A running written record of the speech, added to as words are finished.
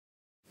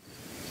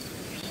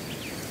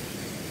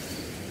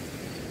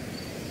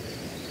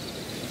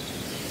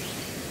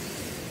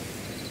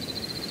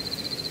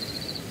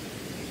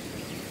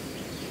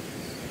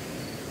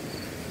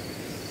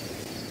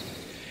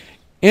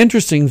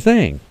Interesting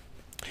thing.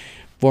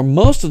 For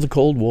most of the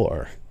Cold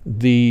War,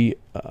 the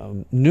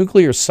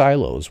nuclear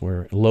silos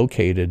were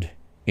located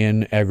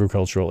in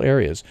agricultural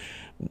areas.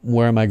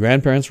 Where my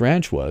grandparents'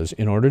 ranch was,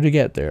 in order to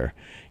get there,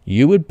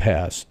 you would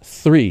pass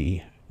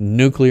 3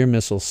 nuclear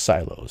missile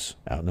silos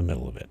out in the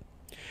middle of it.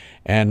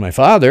 And my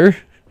father,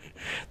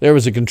 there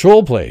was a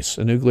control place,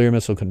 a nuclear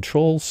missile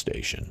control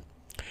station.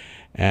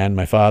 And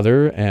my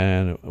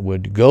father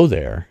would go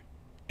there,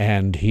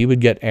 and he would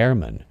get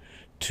airmen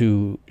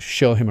to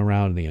show him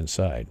around the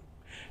inside.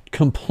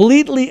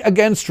 Completely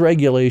against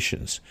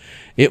regulations.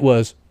 It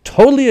was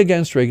totally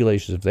against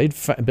regulations. If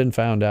they'd been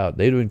found out,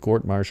 they'd have been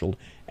court-martialed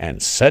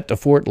and sent to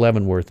Fort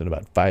Leavenworth in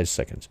about 5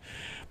 seconds.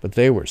 But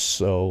they were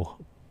so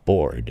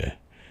bored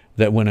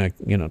that when a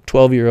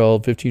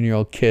 12-year-old,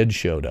 15-year-old kid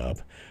showed up,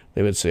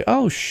 they would say,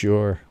 "Oh,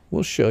 sure,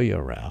 we'll show you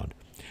around."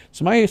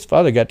 So my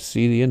father got to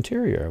see the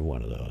interior of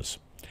one of those.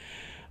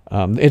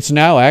 It's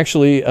now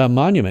actually a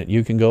monument.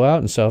 You can go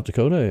out in South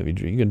Dakota.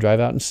 You can drive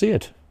out and see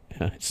it.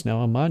 It's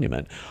now a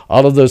monument.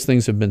 All of those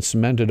things have been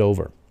cemented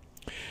over.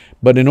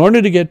 But in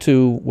order to get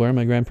to where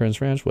my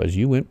grandparents' ranch was,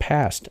 you went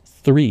past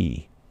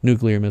 3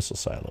 nuclear missile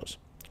silos.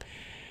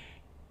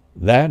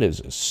 That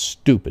is a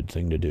stupid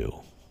thing to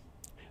do.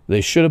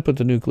 They should have put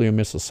the nuclear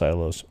missile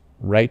silos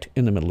right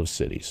in the middle of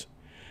cities.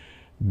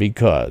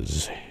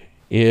 Because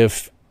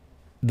if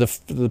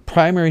the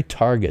primary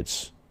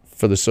targets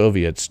for the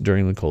Soviets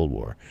during the Cold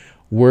War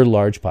were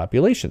large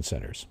population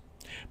centers,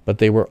 but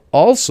they were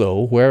also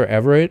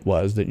wherever it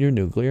was that your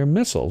nuclear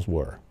missiles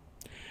were.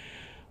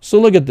 So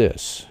look at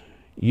this.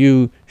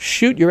 You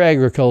shoot your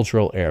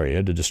agricultural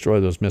area to destroy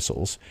those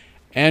missiles,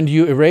 and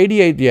you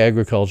irradiate the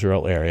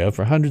agricultural area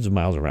for hundreds of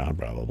miles around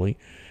probably,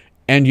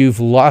 and you've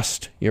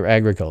lost your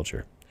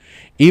agriculture.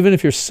 Even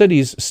if your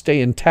cities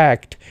stay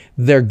intact,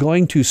 they're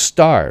going to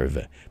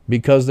starve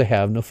because they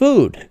have no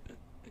food.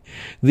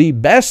 The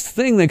best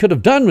thing they could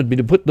have done would be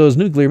to put those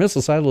nuclear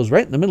missile silos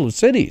right in the middle of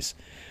cities,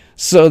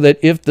 so that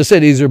if the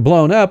cities are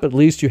blown up, at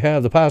least you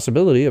have the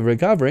possibility of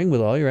recovering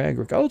with all your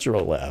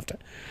agricultural left.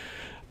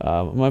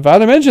 My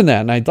father mentioned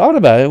that, and I thought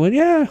about it. Well,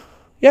 yeah,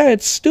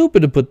 it's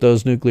stupid to put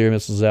those nuclear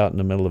missiles out in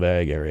the middle of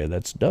ag area.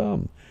 That's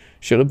dumb.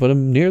 Should have put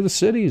them near the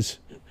cities.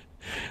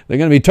 They're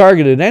going to be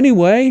targeted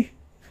anyway.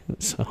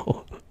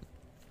 So,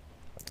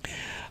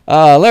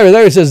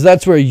 Larry says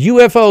that's where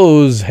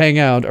UFOs hang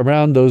out,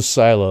 around those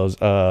silos.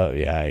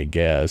 Yeah, I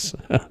guess.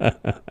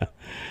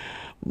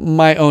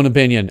 My own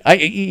opinion.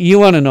 You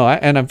want to know,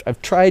 and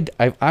I've tried,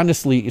 I've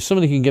honestly, if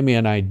somebody can give me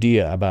an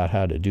idea about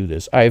how to do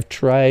this, I've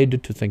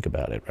tried to think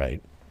about it,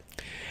 right?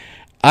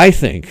 I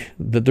think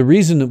that the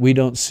reason that we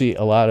don't see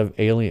a lot of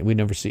we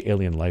never see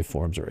alien life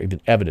forms or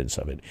even evidence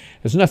of it,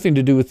 has nothing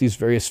to do with these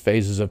various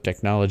phases of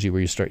technology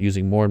where you start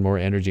using more and more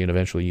energy and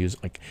eventually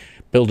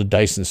build a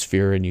Dyson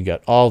sphere and you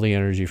get all the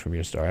energy from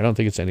your star. I don't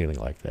think it's anything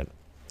like that.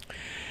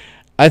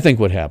 I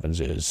think what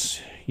happens is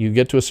you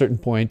get to a certain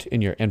point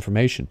in your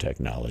information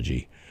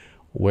technology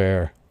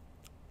where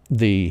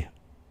the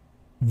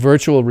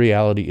virtual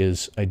reality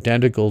is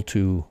identical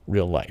to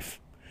real life.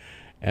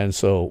 And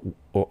so,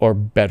 or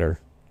better,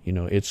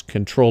 it's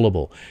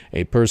controllable.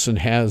 A person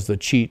has the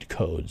cheat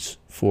codes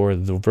for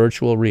the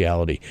virtual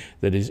reality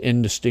that is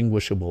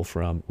indistinguishable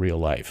from real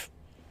life.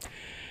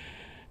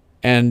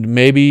 And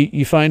maybe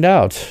you find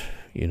out,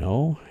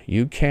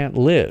 you can't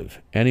live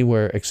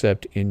anywhere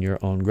except in your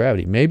own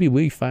gravity. Maybe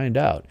we find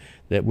out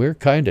that we're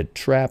kind of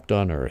trapped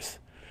on Earth,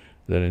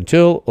 that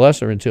until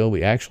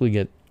we actually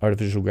get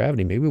artificial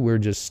gravity, maybe we're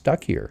just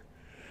stuck here.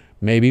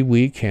 Maybe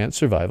we can't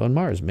survive on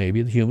Mars.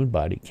 Maybe the human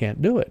body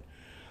can't do it.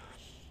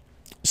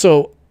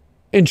 So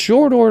in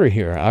short order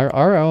here,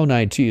 our own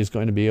IT is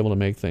going to be able to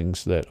make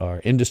things that are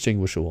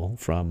indistinguishable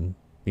from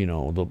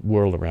the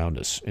world around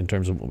us in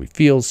terms of what we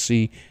feel,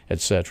 see,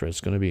 etc.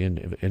 It's going to be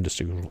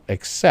indistinguishable,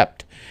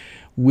 except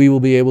we will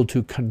be able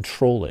to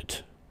control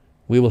it.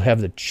 We will have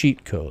the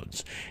cheat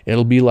codes.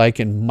 It'll be like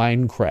in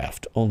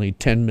Minecraft, only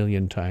 10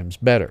 million times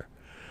better.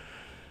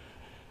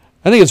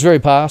 I think it's very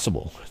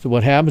possible that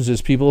what happens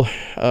is people,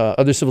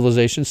 other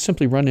civilizations,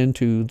 simply run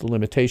into the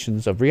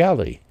limitations of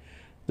reality.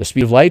 The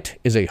speed of light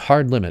is a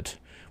hard limit,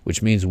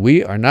 which means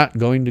we are not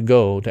going to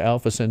go to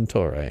Alpha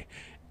Centauri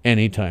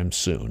anytime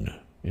soon.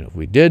 If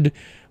we did,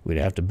 we'd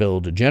have to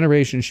build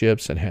generation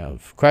ships and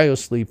have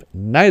cryosleep,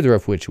 neither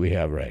of which we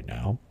have right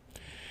now.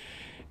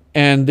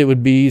 And it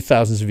would be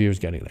thousands of years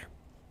getting there.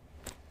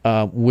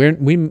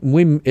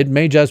 It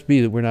may just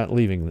be that we're not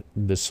leaving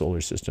this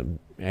solar system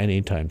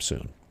anytime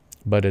soon.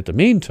 But at the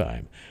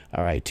meantime,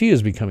 our IT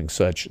is becoming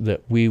such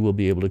that we will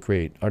be able to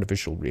create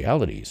artificial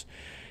realities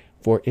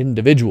for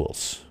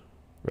individuals,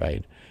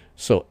 right?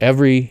 So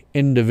every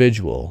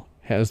individual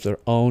has their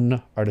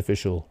own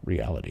artificial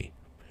reality.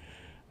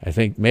 I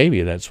think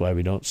maybe that's why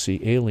we don't see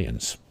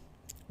aliens.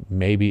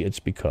 Maybe it's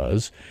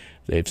because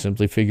they've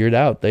simply figured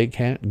out they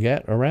can't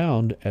get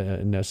around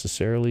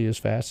necessarily as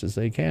fast as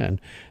they can.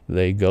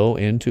 They go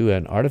into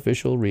an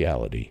artificial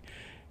reality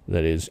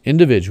that is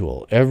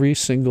individual. Every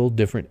single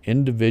different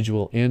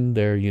individual in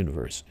their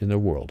universe, in their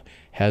world,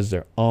 has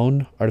their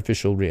own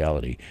artificial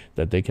reality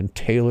that they can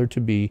tailor to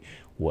be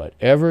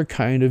whatever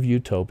kind of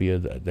utopia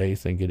that they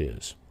think it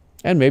is.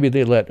 And maybe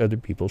they let other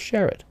people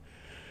share it.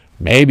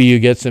 Maybe you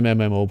get some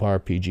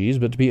MMORPGs,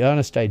 but to be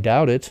honest, I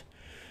doubt it.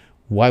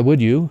 Why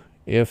would you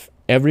if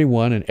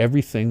everyone and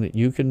everything that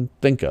you can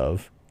think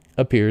of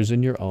appears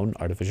in your own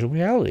artificial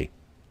reality?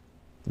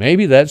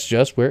 Maybe that's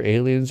just where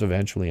aliens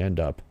eventually end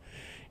up,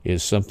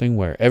 is something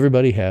where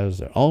everybody has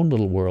their own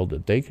little world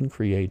that they can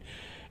create.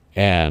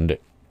 And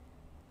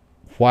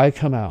why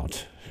come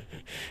out?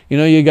 You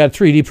know, you got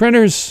 3D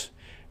printers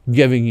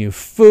giving you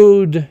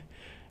food.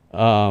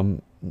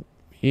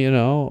 You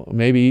know,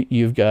 maybe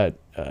you've got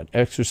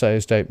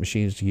exercise type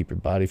machines to keep your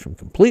body from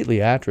completely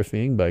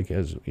atrophying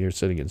because you're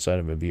sitting inside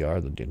of a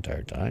VR the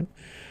entire time.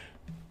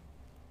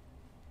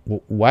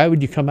 Why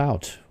would you come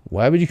out?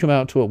 Why would you come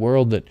out to a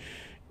world that,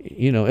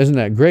 you know, isn't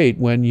that great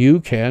when you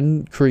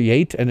can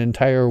create an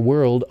entire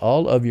world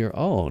all of your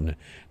own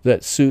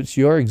that suits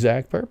your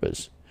exact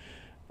purpose?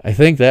 I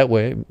think that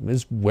way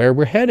is where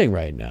we're heading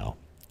right now.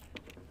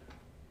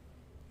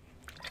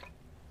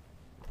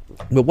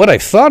 But what I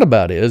thought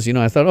about is, you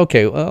know, I thought,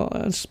 okay, well,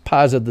 let's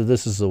posit that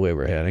this is the way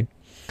we're heading.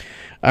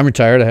 I'm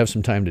retired. I have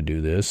some time to do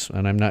this,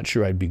 and I'm not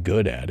sure I'd be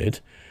good at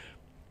it.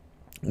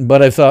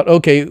 But I thought,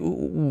 okay,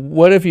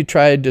 what if you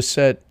tried to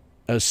set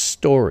a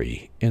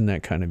story in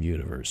that kind of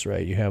universe,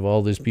 right? You have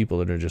all these people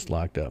that are just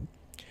locked up.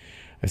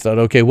 I thought,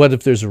 okay, what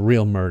if there's a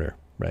real murder,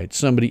 right?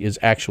 Somebody is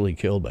actually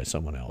killed by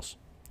someone else.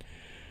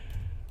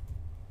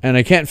 And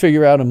I can't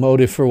figure out a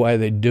motive for why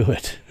they do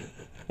it.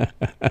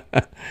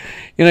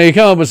 You know, you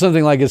come up with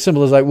something like as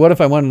simple as, like, what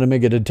if I wanted to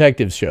make a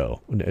detective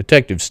show, a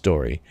detective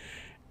story?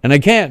 And I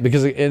can't,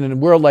 because in a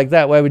world like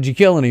that, why would you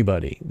kill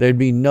anybody? There'd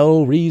be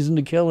no reason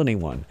to kill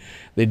anyone.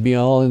 They'd be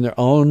all in their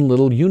own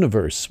little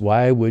universe.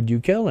 Why would you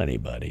kill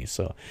anybody?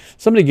 So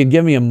somebody could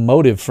give me a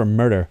motive for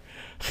murder.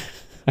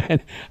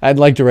 I'd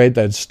like to write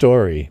that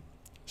story.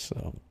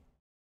 So,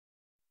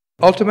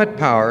 ultimate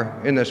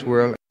power in this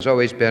world has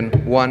always been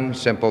one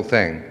simple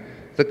thing: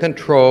 the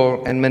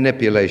control and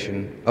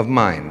manipulation of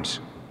minds.